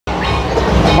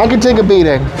I could take a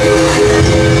beating.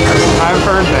 I've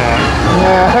heard that.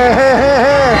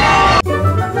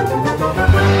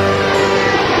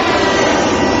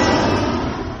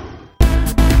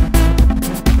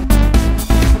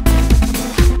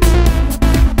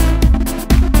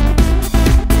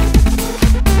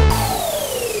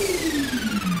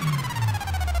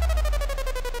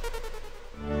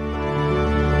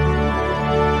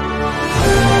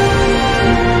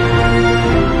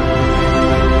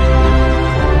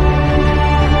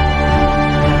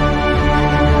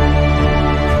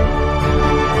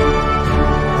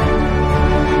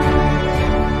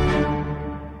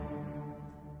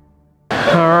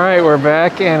 We're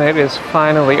back and it is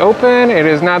finally open. It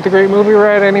is not the Great Movie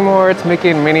Ride anymore. It's Mickey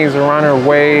and Minnie's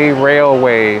Runaway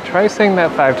Railway. Try saying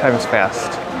that 5 times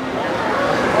fast.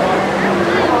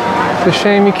 It's a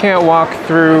shame you can't walk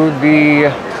through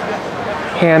the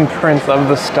handprints of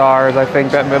the stars. I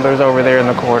think that Midler's over there in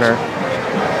the corner.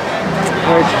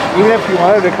 Which, even if you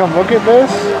wanted to come look at this,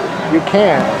 you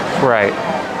can't. Right.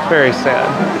 Very sad.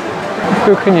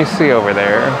 Who can you see over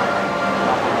there?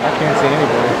 I can't see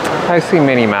anybody. I see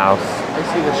Minnie Mouse. I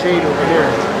see the shade over here.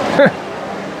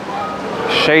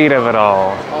 Shade of it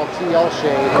all. All tea, all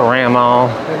shade. Grandma.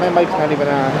 And my mic's not even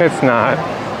on. It's not.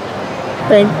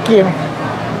 Thank you.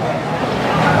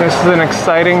 This is an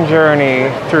exciting journey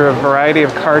through a variety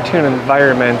of cartoon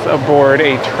environments aboard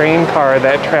a train car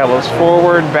that travels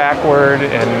forward, backward,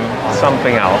 and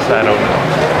something else. I don't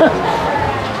know.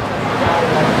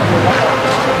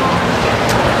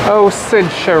 Oh, Sid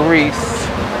Charisse.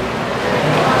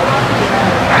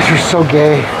 You're so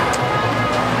gay.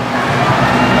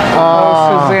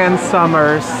 Oh, Suzanne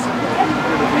Summers.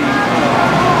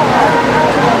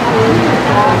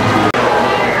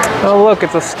 Oh, look,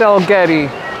 it's Estelle Getty.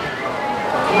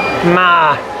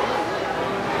 Ma.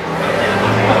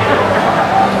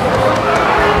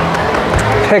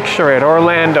 Picture it,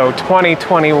 Orlando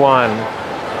 2021.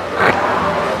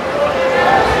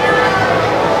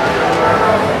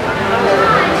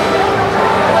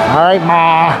 All right,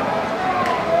 Ma.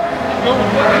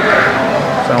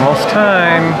 It's almost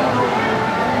time.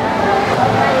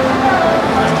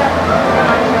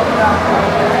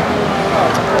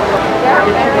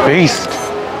 Beast.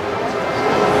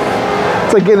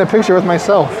 It's like getting a picture with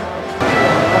myself.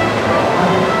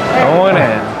 Going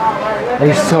in. Are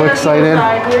you so excited?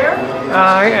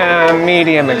 I am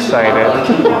medium excited.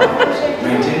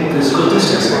 Maintain physical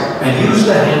distancing and use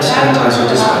the hand sanitizer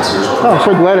dispensers. Oh, I'm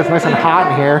so glad it's nice and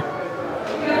hot in here.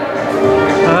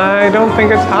 I don't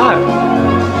think it's hot.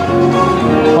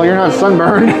 Well, you're not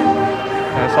sunburned.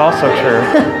 That's also true.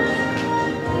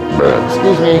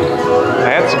 Excuse me.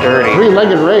 That's dirty.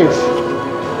 3-legged race.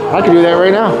 I could do that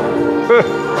right now.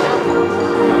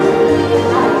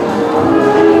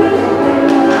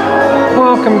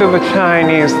 Welcome to the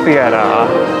Chinese theater.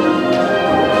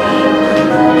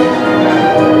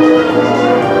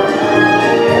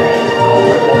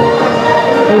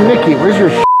 Hey, Mickey, where's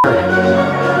your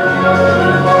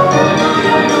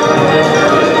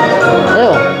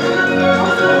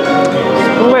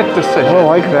Decision. I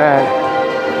like that.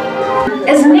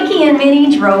 As Mickey and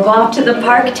Minnie drove off to the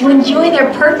park to enjoy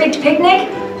their perfect picnic,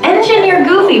 Engineer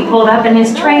Goofy pulled up in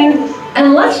his train,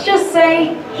 and let's just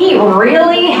say he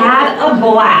really had a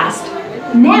blast.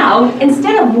 Now,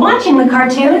 instead of watching the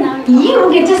cartoon, you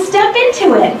get to step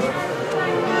into it.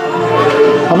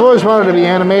 I've always wanted to be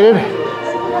animated.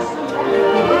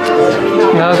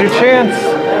 Now's your chance.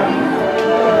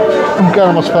 Oh God, I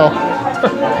almost fell.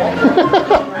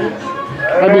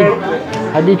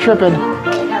 I'd be tripping. The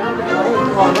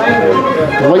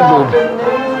light bulb.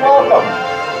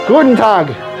 Guten Tag.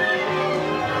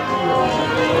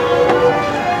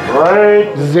 Right.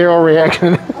 Zero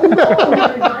reaction.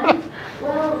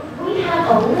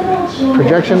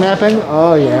 Projection mapping?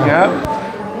 Oh yeah. Yep.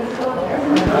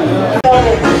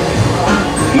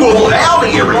 Well,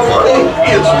 howdy, everybody.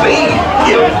 It's me,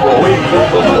 employee of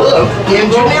Love,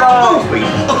 Engineer Goofy.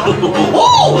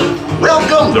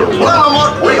 Welcome to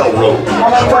Run-Amok Railroad.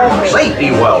 For your safety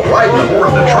while riding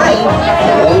aboard the train,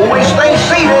 always stay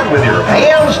seated with your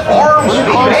hands, arms,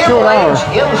 feet, and legs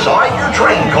inside your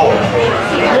train cars.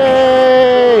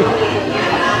 Yay!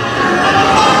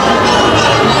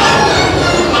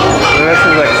 This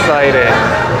is exciting.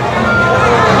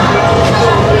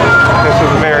 This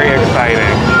is very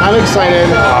exciting. I'm excited.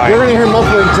 You're going to hear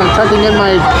muffling because I'm tucking in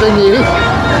my thingy.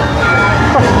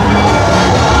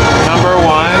 Number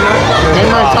one. And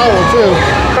my towel too.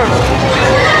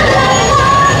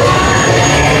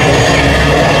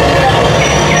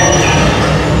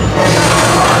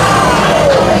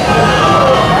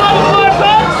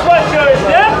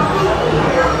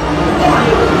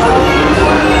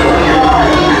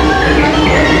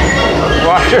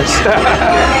 first.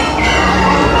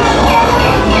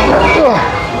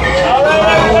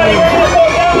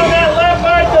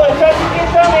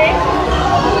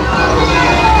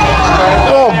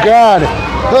 Oh God!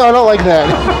 No, I don't like that.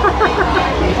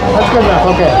 That's good enough.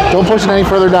 Okay, don't push it any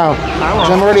further down. 'Cause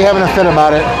I'm already having a fit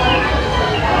about it.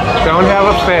 Don't have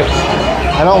a fit.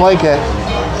 I don't like it.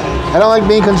 I don't like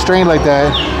being constrained like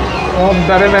that. Well,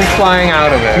 better than flying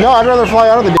out of it. No, I'd rather fly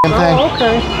out of the damn thing. Oh,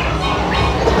 okay.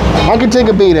 I could take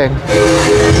a beating.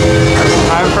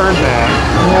 I've heard that.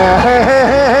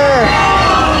 Yeah.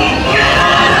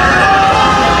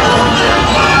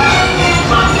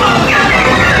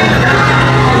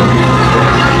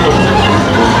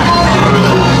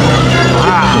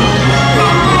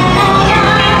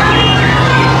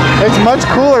 It's much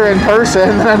cooler in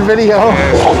person than on video.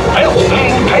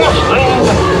 Testing.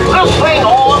 This thing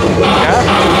on.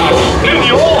 Can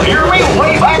you all hear me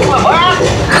way back in the back?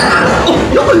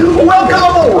 Welcome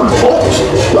aboard, folks.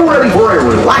 We're ready for a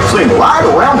relaxing ride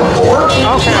around the park.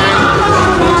 Okay.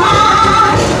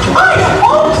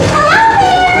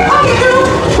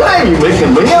 Hey, Mick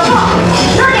and Ben.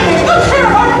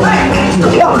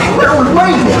 Gosh, there was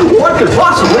me. What could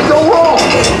possibly go wrong?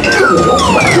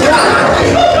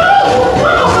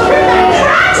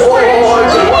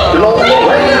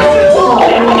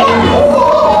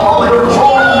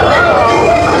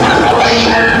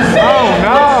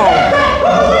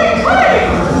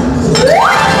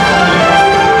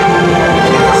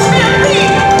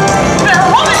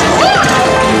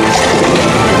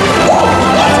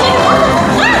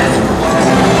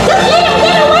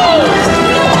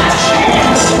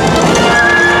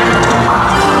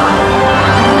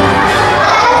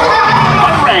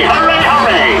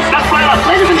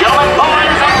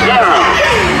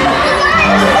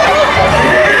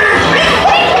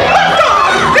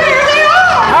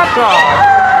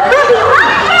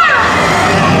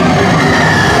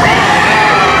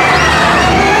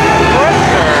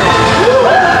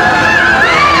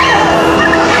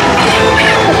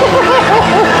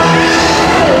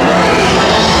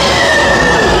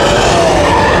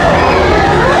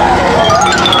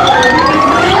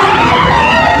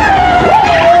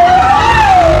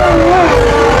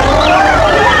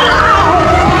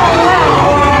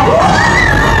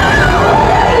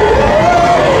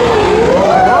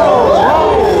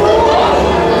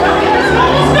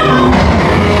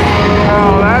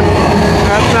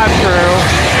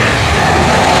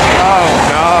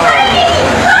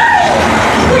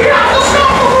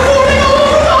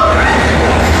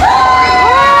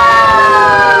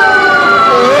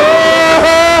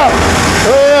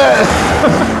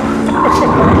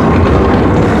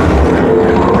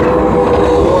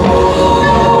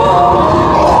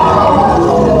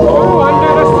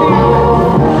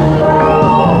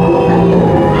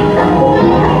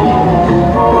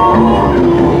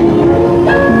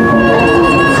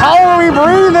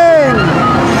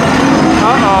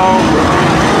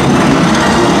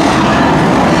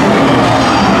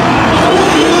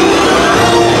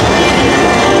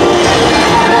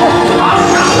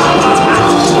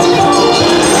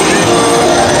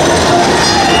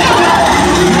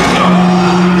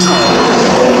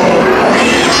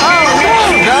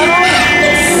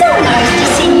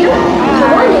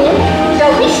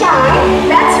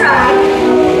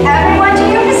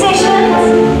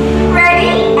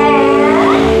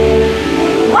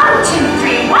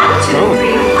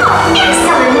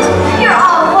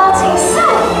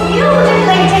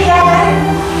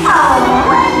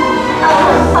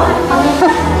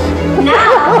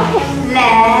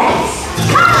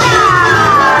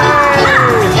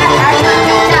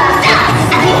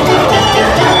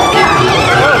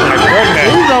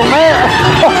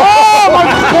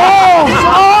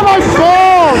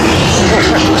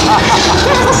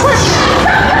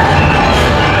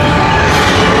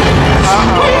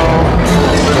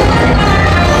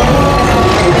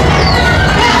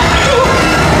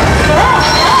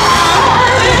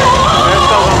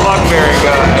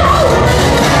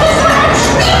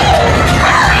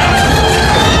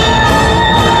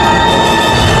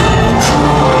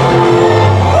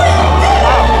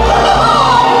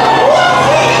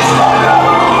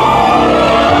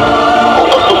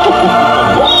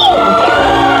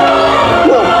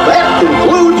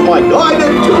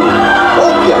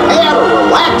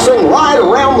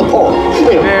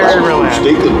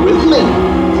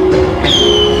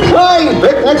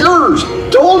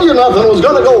 nothing was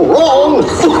gonna go wrong.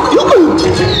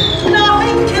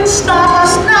 Nothing can stop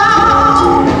us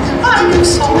now. I knew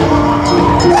so long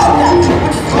that we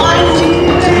would finally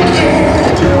make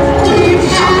it. We've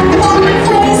had one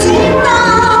crazy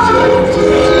run.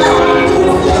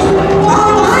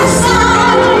 On my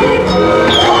side.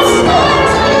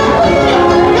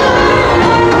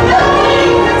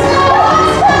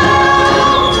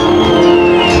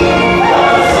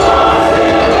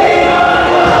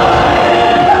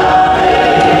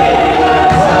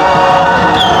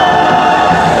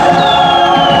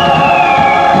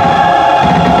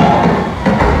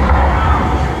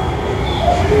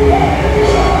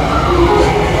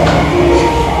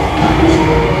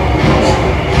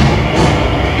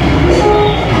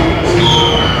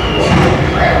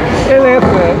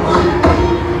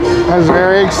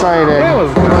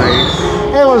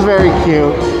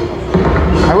 cute.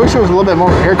 I wish it was a little bit more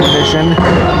air conditioned.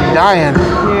 I'm dying.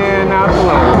 Yeah, now it's a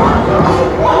little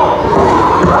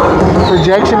warm.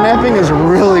 Projection mapping is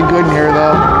really good in here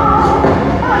though.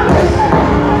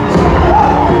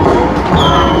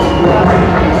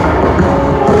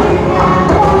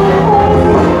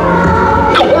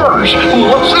 Cars,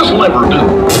 what's this lever do?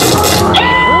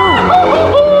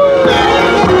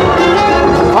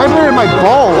 Vibrated my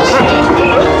balls.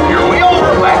 Here we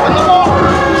are, back in the barn.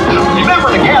 Remember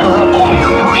to gather up all your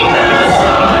personal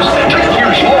belongings, take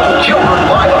your small children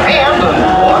by the hand, and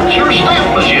watch your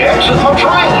step as you exit my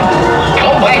train.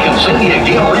 Come back and see me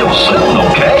again real soon,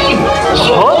 okay?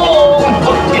 So long.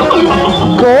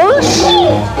 Gorse?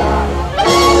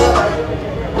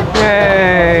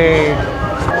 Yay!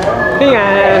 The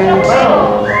end.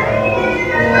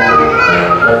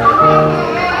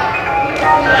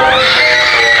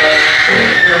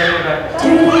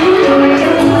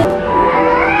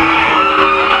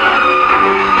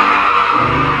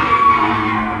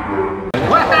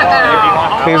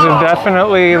 These are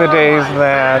definitely the days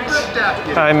that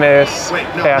I miss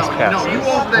fast passes.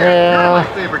 Yeah.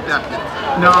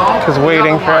 Because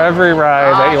waiting for every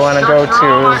ride that you want to go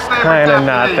to is kind of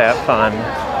not that fun.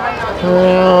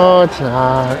 No, it's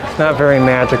not. It's not very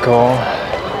magical.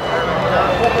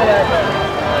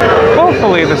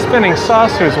 Hopefully the spinning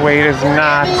saucers wait is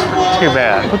not too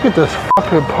bad. Look at this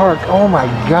fucking park. Oh my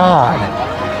god.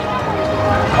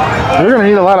 We're gonna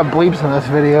need a lot of bleeps in this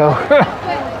video.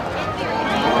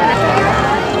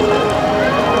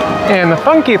 And the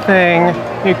funky thing,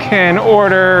 you can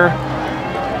order,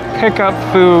 pick up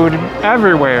food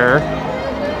everywhere,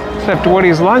 except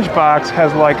Woody's lunchbox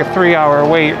has like a 3-hour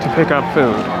wait to pick up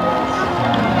food.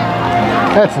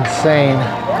 That's insane.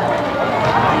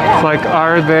 It's like,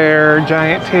 are there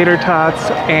giant tater tots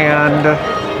and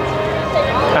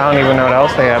I don't even know what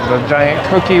else they have. The giant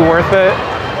cookie worth it?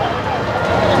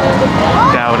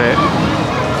 Doubt it.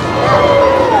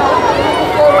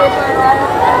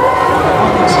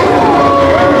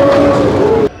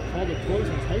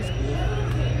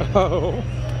 Oh.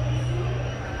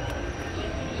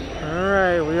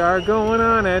 Alright, we are going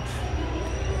on it.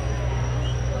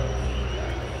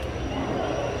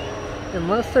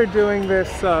 Unless they're doing this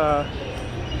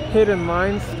hidden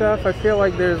line stuff, I feel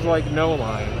like there's like no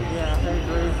line. Yeah, I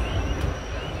agree.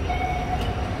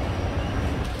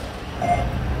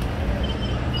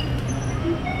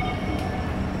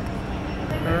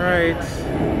 Alright,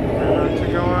 we're about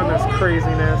to go on this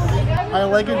craziness. I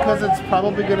like it because it's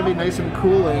probably going to be nice and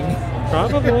cooling.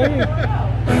 Probably.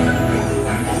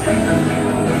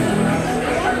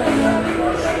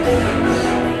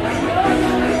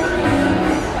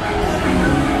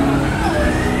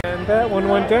 And that one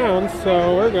went down,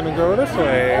 so we're gonna go this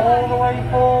way. All the way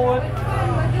forward.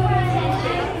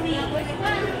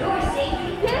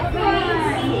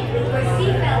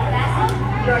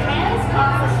 Your hands,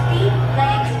 arms, feet,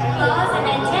 legs, claws, and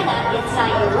antenna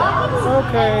inside your rockets.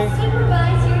 Okay.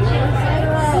 Supervise your children.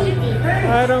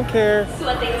 I don't care. Su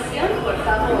atención, por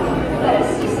favor. Para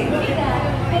su seguridad,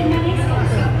 permanezcan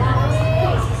sentados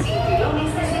con sus cinturones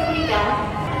de seguridad.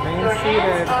 Your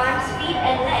hands, arms, feet,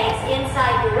 and legs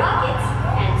inside your rockets,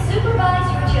 and supervise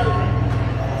your children.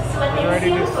 Su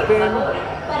atención, por favor.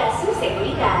 Para su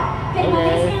seguridad,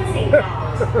 permanezcan sentados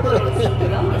con el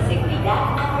cinturón de seguridad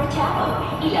abrochado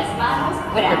y las manos,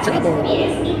 brazos,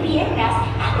 pies y piernas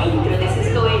adentro de sus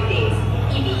cohetes.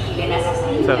 Y vigilen a sus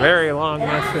niños. It's a very long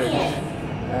message.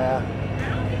 Yeah.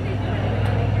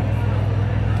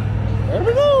 There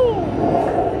we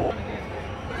go.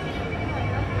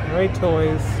 Right,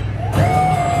 toys.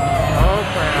 Oh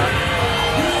crap.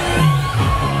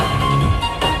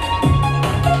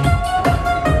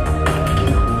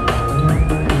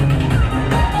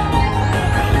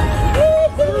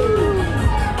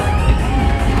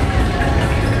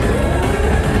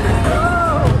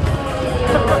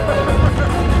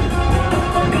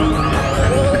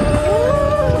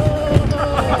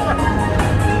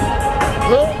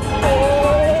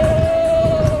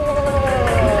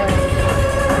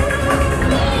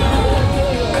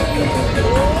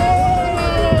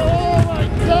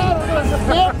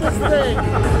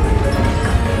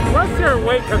 What's your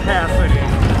weight capacity?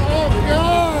 Oh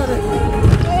god!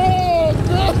 Oh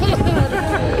god!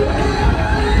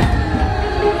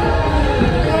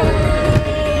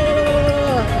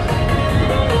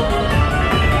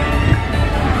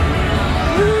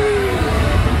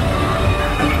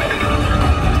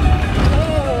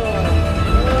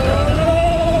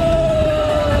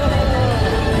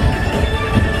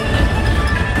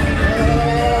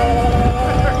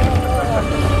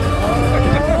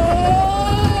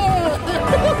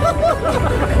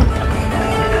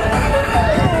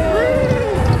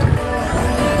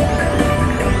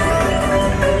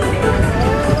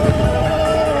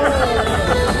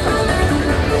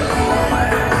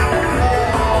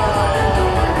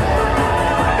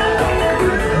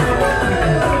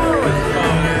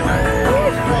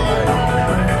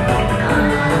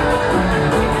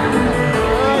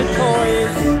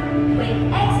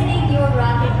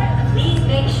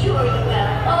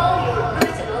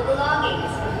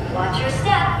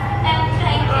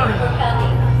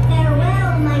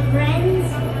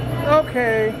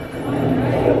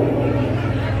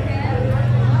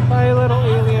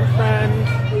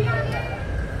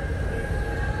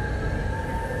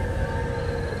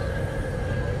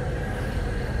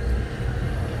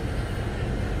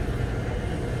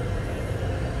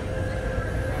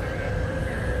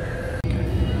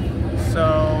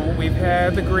 we've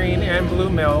had the green and blue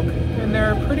milk, and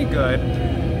they're pretty good.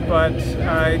 But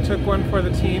I took one for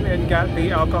the team and got the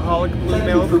alcoholic blue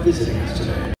milk. For visiting us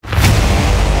today.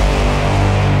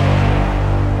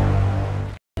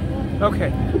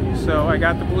 Okay, so I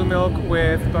got the blue milk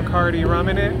with Bacardi rum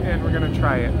in it, and we're gonna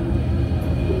try it.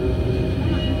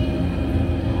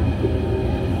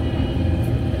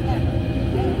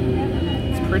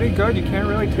 It's pretty good. You can't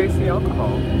really taste the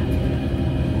alcohol.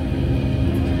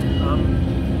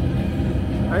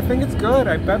 I think it's good.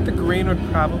 I bet the green would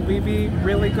probably be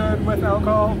really good with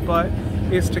alcohol, but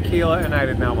it's tequila and I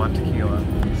did not want tequila.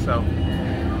 So,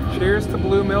 cheers to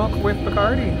blue milk with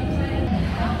Bacardi.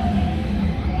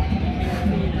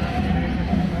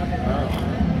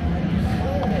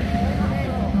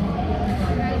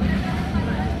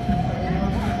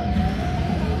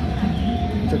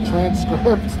 It's a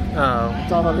transcript. Oh.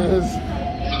 That's all it is.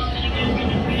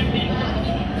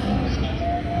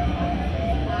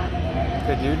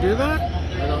 Did you do that?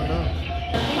 I don't know.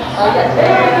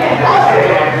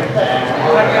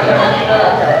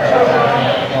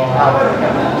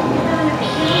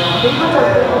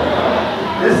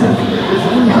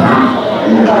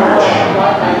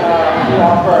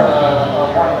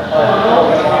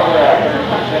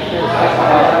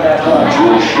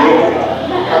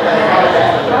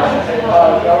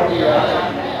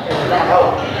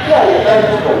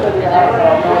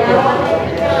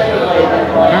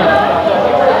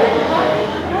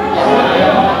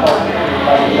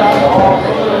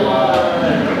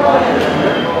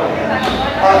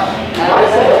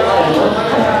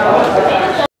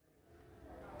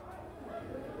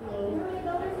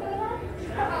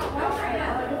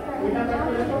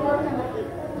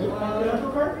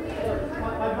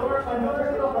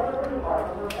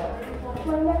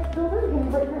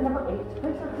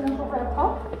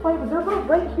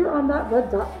 Right here on that red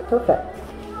dot. Perfect.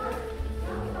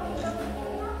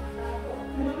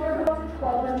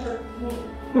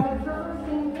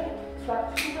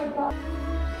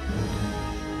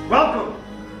 Welcome!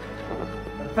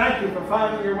 And thank you for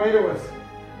finding your way to us.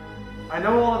 I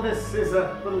know all of this is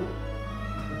a little...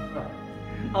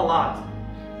 a lot.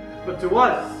 But to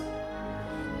us,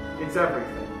 it's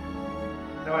everything.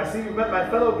 Now I see you've met my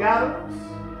fellow gatherers.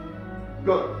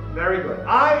 Good, very good.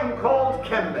 I am called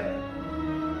Kembe.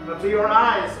 Now to your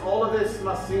eyes, all of this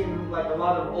must seem like a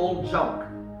lot of old junk.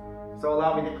 So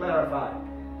allow me to clarify.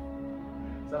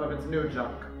 Some of it's new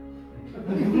junk.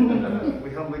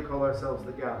 We humbly call ourselves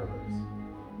the Gatherers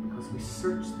because we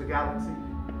search the galaxy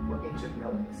for ancient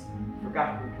relics,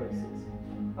 forgotten places,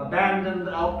 abandoned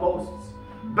outposts,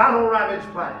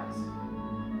 battle-ravaged planets.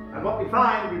 And what we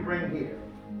find, we bring here.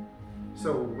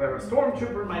 So where a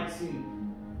stormtrooper might see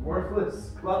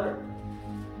worthless clutter,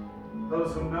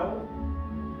 those who know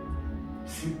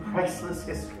see priceless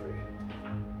history.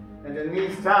 And in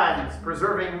these times,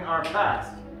 preserving our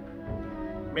past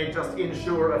may just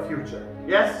ensure a future.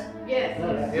 Yes? Yes.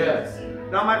 Yes.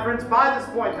 Now, my friends, by this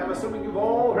point, I'm assuming you've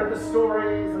all heard the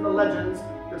stories and the legends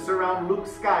that surround Luke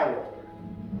Skywalker.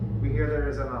 We hear there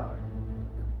is another.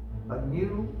 A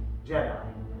new Jedi.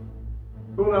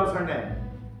 Who knows her name?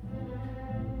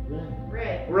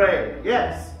 Ray. Rey,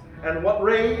 yes. And what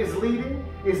Rey is leading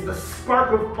is the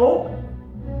spark of hope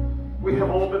we have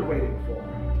all been waiting for.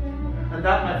 And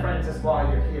that, my friends, is why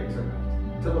you're here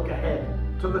tonight. To look ahead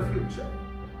to the future.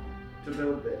 To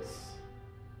build this.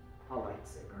 A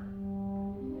lightsaber.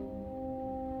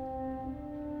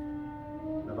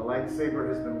 Now, the lightsaber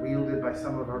has been wielded by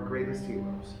some of our greatest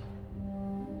heroes.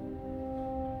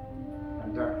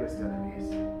 And darkest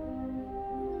enemies.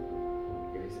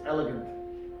 It is elegant.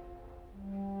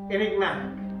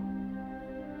 Enigmatic.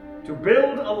 To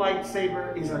build a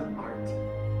lightsaber is an art.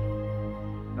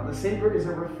 Now the saber is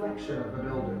a reflection of the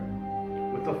builder,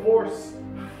 with the force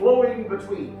flowing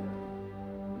between.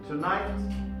 Tonight,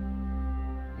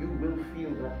 you will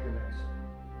feel that connection.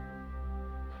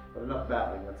 But enough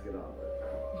babbling, let's get on with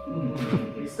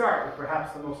it. We start with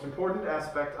perhaps the most important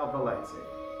aspect of the lightsaber.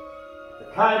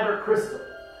 The Kyber crystal,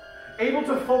 able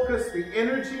to focus the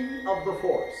energy of the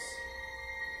force,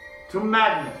 to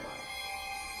magnify.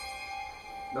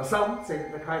 Now some say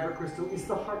that the Kyber crystal is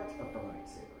the heart of the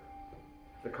lightsaber.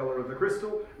 The color of the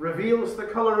crystal reveals the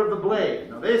color of the blade.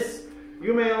 Now this,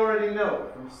 you may already know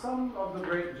from some of the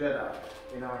great Jedi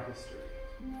in our history.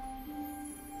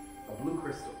 A blue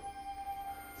crystal,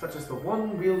 such as the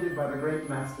one wielded by the great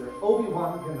master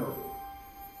Obi-Wan Kenobi,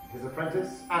 his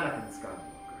apprentice Anakin Skywalker,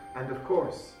 and of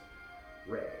course,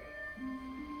 Rey.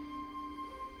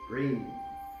 Green.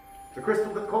 The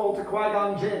crystal that called to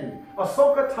Qui-Gon Jinn,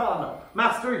 Ahsoka Tano,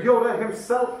 Master Yoda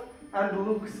himself, and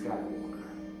Luke Skywalker.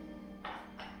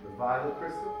 The violet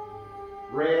crystal,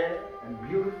 rare and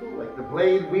beautiful, like the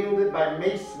blade wielded by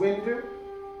Mace Windu?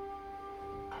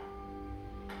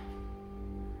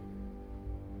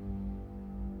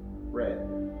 Red.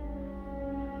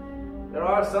 There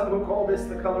are some who call this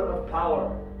the color of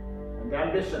power and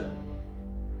ambition.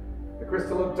 The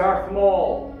crystal of Darth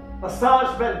Maul,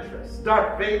 Asajj Ventress,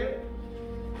 Darth Vader,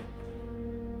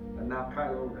 and now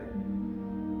Kylo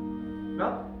Ren.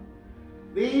 No,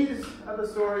 these are the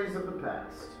stories of the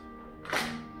past.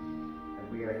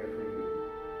 And we are here for you.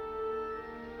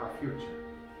 Our future.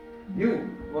 You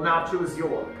will now choose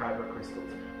your kyber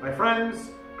crystals. My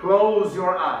friends, close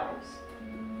your eyes.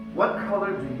 What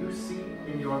color do you see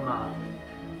in your mind?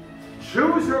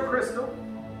 Choose your crystal,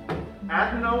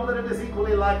 and know that it is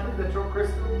equally likely that your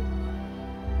crystal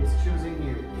is choosing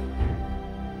you.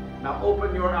 Now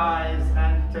open your eyes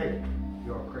and take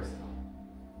your crystal.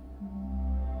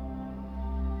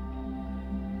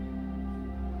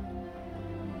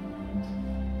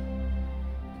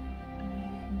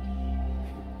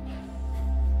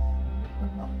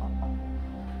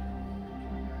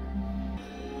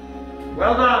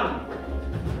 Well done.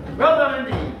 Well done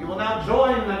indeed. You will now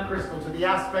join that crystal to the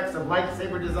aspects of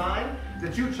lightsaber design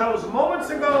that you chose moments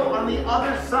ago on the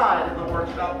other side of the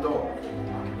workshop door.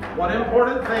 One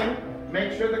important thing,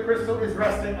 make sure the crystal is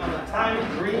resting on the tiny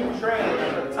green tray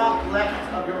at the top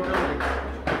left of your building.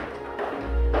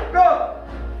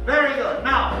 Good. Very good.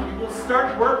 Now, you will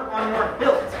start work on your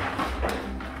hilt.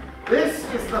 This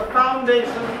is the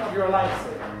foundation of your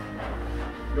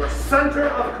lightsaber. Your center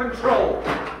of control.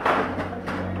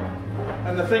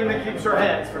 And the thing that keeps your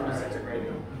hands from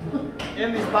disintegrating.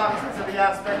 In these boxes are the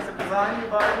aspects of design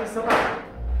you've already selected.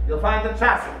 You'll find the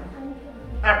chassis,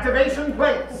 activation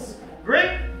plates,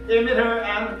 grip, emitter,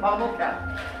 and pommel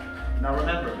cap. Now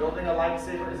remember, building a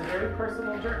lightsaber is a very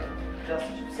personal journey. Just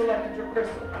as you've selected your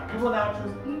crystal, you will now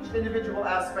choose each individual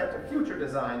aspect of future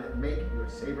design that make your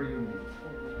saber unique.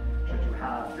 Should you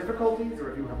have difficulties or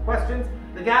if you have questions,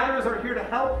 the gatherers are here to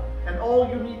help, and all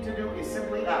you need to do is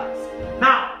simply ask.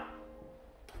 Now,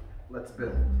 let's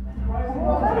build.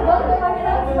 Inside the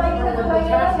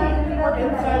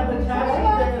chassis,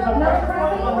 there is a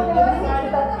microphone on the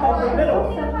inside of the middle.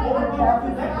 What we're going to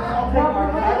do next is I'll take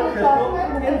our kyber crystal,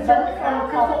 insert the kyber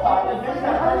crystal up, and then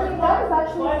that kyber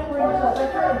crystal slide through the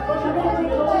center and push it into the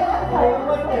middle, hold it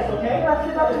like this, okay? If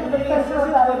you need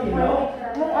assistance, let me know.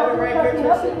 Have it right here,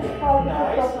 Kristen.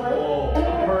 Nice.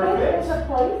 Perfect.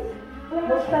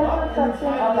 Push it up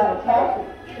inside the cap.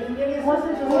 If you need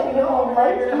assistance, just let me know. I'm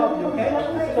right here to help you, okay?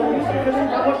 So you see this,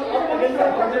 now push it up against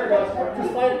that part. There it goes. Just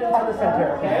slide it into the center,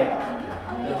 okay?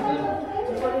 Just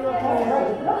let me know if you're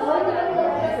ready.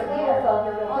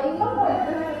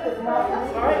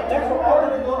 Alright, next we're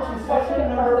going to go to section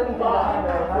number 5.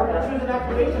 We're going to choose an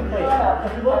activation plate.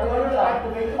 If you look under the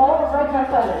activation plate,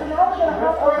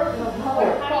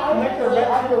 connect the red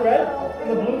to the red and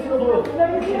the blue to the blue. You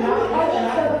can now use an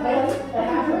active plate that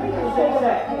has to be the same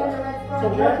set. So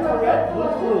red to red, blue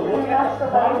to blue. Look at the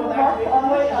bottom of the activation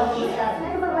plate and the chassis.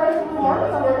 Red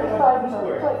square and blue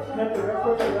square. Connect the red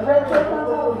square to the red square and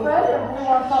blue red and blue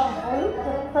on top of blue,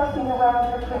 just pressing around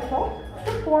your crystal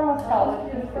to form a solid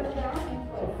piece.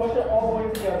 So push it all the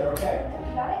way together, okay?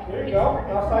 There you go.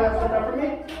 Now slide that straight up for me.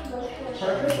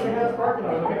 Perfect. Put your hands sparking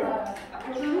on it here.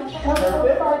 Once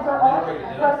both sides are off,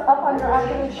 press up on your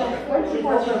activation switch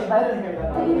towards your head. If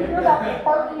you hear that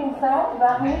sparking sound,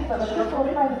 that means that the crystal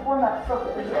is trying to form that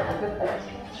circuit, which is a good thing.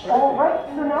 Alright,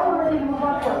 so now we're ready to move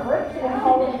on to our bricks in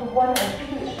columns 1 and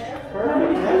 2.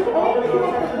 Perfect. Next, we're all going to go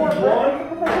to section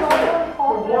 1.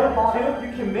 For 1 and 2,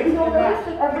 you can mix and match.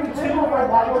 Every 2 are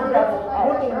that word level. I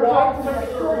want the wide to the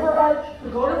silver edge to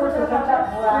go towards the center.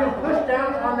 We're going to push down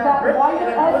on that brick and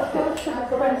then push it.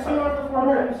 So when 2 on the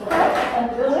floor, and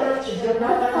this is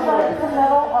not that hard. The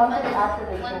metal onto the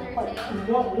activation plate.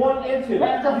 You want 1 and 2. You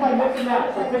can mix and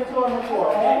match. So pick 2 on the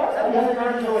floor, okay? And then we're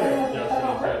going to go in.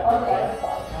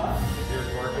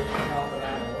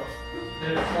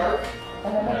 Did it start?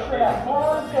 And then make sure that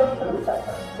one goes to the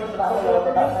center.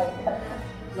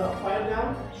 No, slide it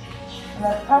down. And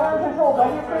that's power and control.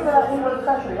 Don't be afraid of that inward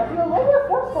pressure. You have to be a little more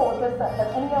forceful with this set than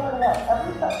any other one.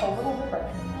 Every set's a little different.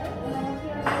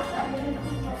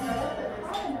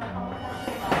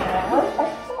 Alright,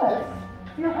 excellent.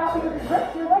 If you're happy with the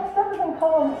grips, your next step is in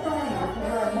column 3, which is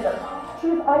your emitter.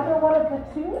 Choose either one of the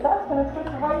two. That's going to switch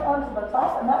right onto the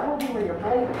top, and that will be where your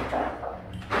blade is transferred.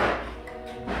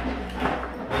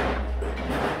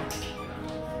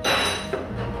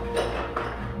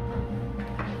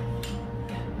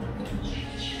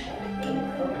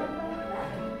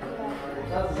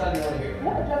 That's the side you want to hear.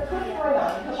 Yeah, just push right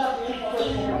on. Put that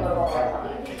in your logo right on.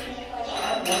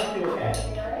 Okay.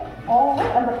 All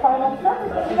right, and the final step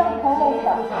is that we got almost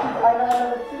done. Item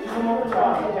number 2,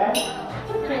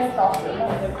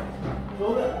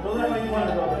 Build it how you want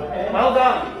to build it, okay? Well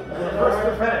done. First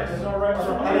to finish.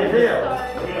 How do you feel?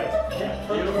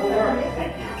 Beautiful work.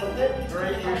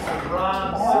 Great use of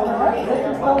bronze.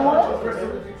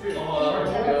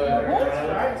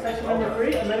 Alright, section number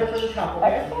 3, a minute for the top,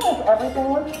 okay? Excellent, everything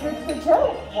looks good to go.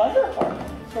 Wonderful.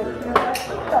 So your next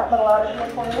step will allow you to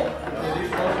So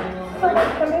when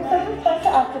somebody says it's time to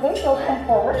activate, they'll come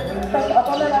forward, press up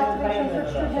on that activation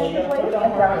switch to initiate and down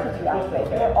to deactivate.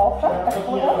 They're all set.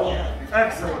 Excellent.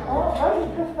 Excellent. All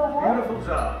right, Beautiful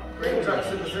job. Great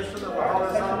juxtaposition of the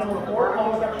horizontal and vertical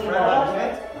with the red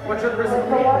object. What's your prison?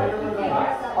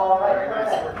 all right,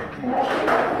 perfect.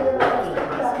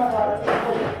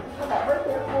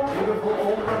 Beautiful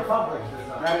old republic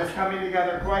design. That is coming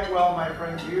together quite well, my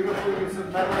friend. Beautiful use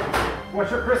of metal.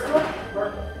 What's your crystal?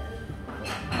 Perfect.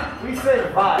 We say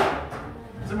violet.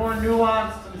 It's a more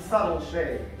nuanced and subtle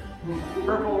shade.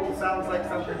 Purple sounds like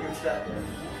something you stepped in.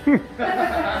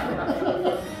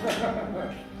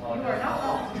 You are not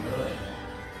wrong.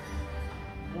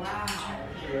 Wow.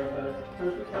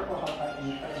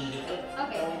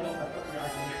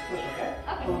 Okay.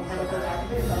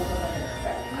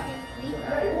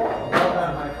 Well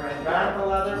done, my friend. Back the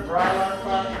leather, bright on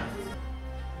front.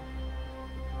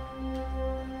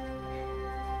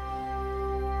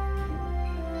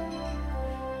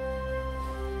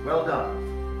 Well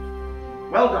done.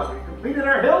 Well done. We completed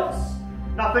our hilts.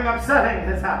 Nothing upsetting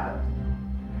has happened.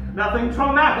 Nothing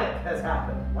traumatic has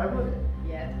happened. Why would it?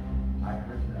 Yes. I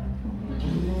heard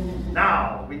that.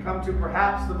 Now, we come to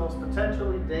perhaps the most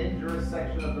potentially dangerous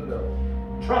section of the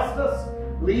build. Trust us,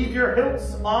 leave your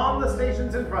hilts on the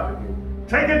stations in front of you.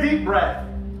 Take a deep breath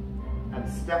and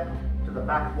step to the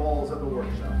back walls of the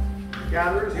workshop.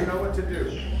 Gatherers, you know what to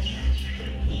do.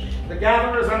 The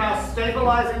gatherers are now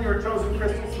stabilizing your chosen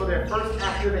crystals for their first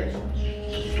activation.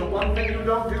 The one thing you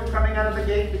don't do coming out of the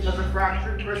gate because a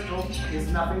fractured crystal is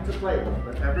nothing to play with,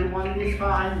 but everyone is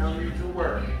fine, no need to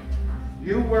worry.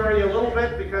 You worry a little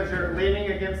bit because you're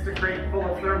leaning against a crate full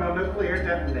of thermonuclear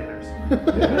detonators. A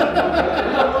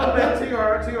little bit to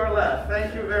your left.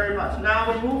 Thank you very much.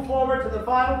 Now we move forward to the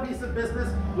final piece of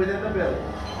business within the building.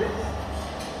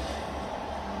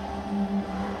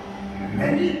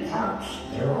 Many parts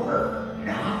silver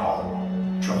now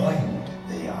joined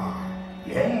they are.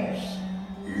 Yes,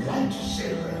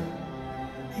 Lightsaber.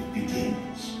 It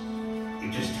begins.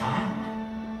 It is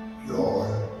time. Your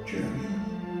journey.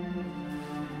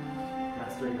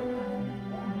 Master Yoda,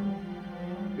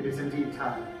 it is indeed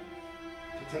time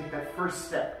to take that first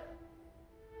step.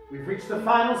 We've reached the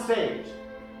final stage.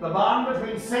 The bond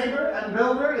between Saber and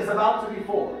Builder is about to be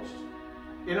forged.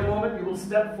 In a moment, you will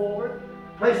step forward,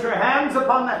 place your hands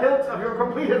upon the hilt of your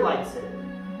completed lightsaber.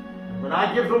 And when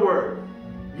I give the word,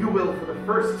 you will, for the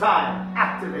first time,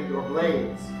 activate your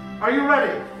blades. Are you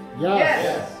ready?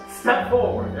 Yes. Step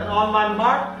forward, and on my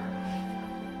mark,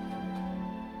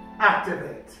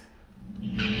 activate.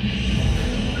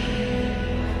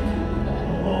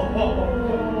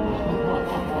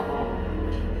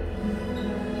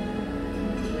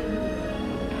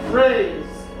 Raise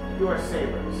your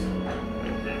sabers.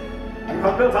 You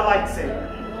have built a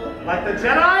lightsaber. Like the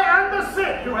Jedi and the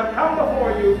Sith who have come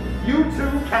before you, you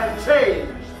too can change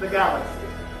the galaxy.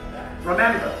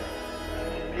 Remember,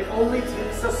 it only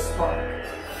takes a spark.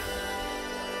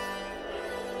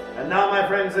 And now, my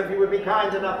friends, if you would be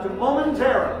kind enough to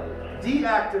momentarily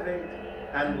deactivate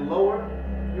and lower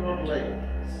your blades.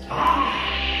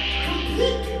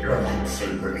 Complete your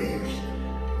lightsaber is.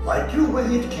 Like you will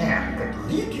it can, but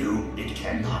lead you it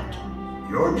cannot.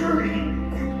 Your journey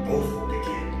you both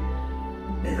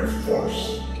begin. May the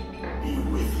Force be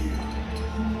with you.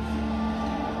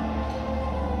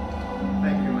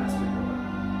 Thank you, Master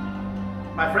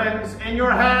Yoda. My friends, in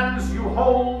your hands you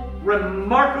hold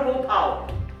remarkable power.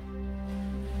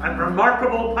 And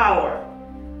remarkable power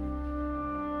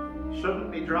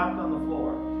shouldn't be dropped on the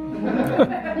floor.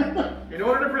 In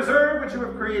order to preserve what you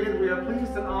have created, we are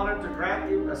pleased and honored to grant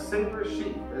you a saber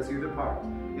sheath as you depart.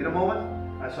 In a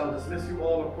moment, I shall dismiss you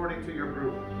all according to your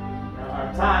group. Now,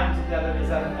 our time together is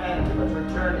at an end, but your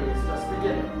journey is just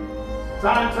beginning.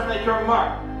 Time to make your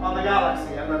mark on the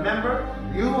galaxy. And remember,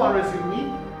 you are as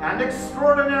unique and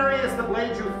extraordinary as the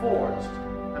blade you forged.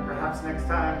 And perhaps next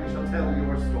time we shall tell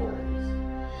your stories.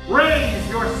 Raise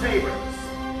your sabers.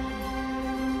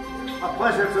 A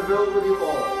pleasure to build with you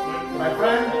all. My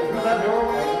friend, through that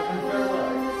doorway, and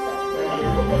farewell.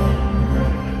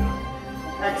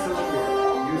 Excellent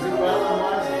work. Use it well and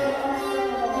wisely.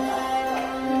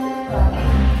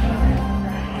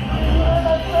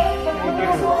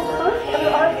 First, and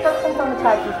our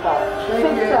taxi stop.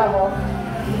 Safe travel.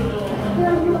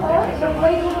 Here you are. The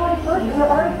plate is going first. There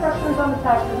are instructions on the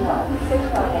taxi stop. Safe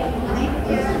travel.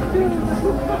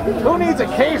 Who needs a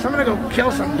case? I'm gonna go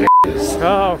kill some bitches.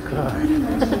 Oh, God.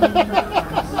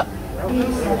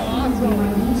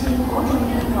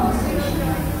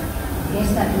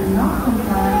 Guests that do not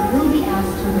comply will be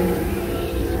asked to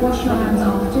leave. Wash your hands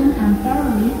often and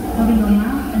thoroughly, covering your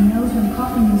mouth and nose when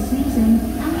coughing and sneezing,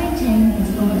 and maintain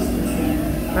physical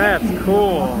distancing. That's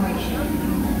cool.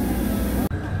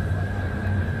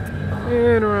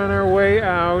 And we're on our way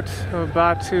out of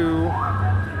Batu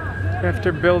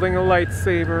after building a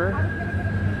lightsaber.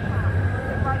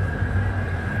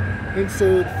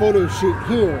 Insert photo shoot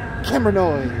here. Camera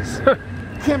noise.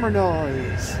 Camera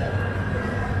noise.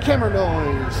 Camera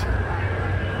noise.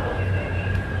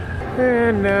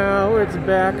 And now it's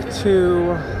back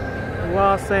to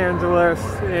Los Angeles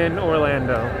in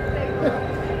Orlando.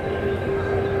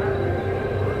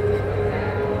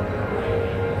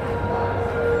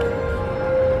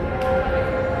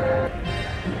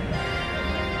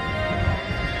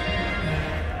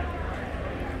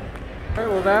 Alright,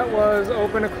 well that was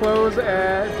open to close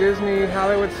at Disney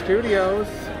Hollywood Studios.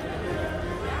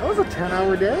 That was a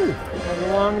 10-hour day. It was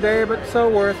a long day, but so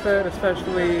worth it,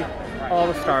 especially all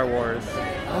the Star Wars.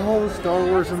 All the Star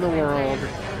Wars in the world.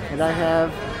 And I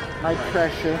have my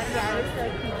precious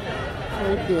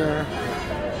right here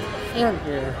and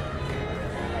here.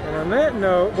 And on that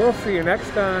note, we'll see you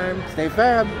next time. Stay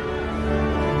fab.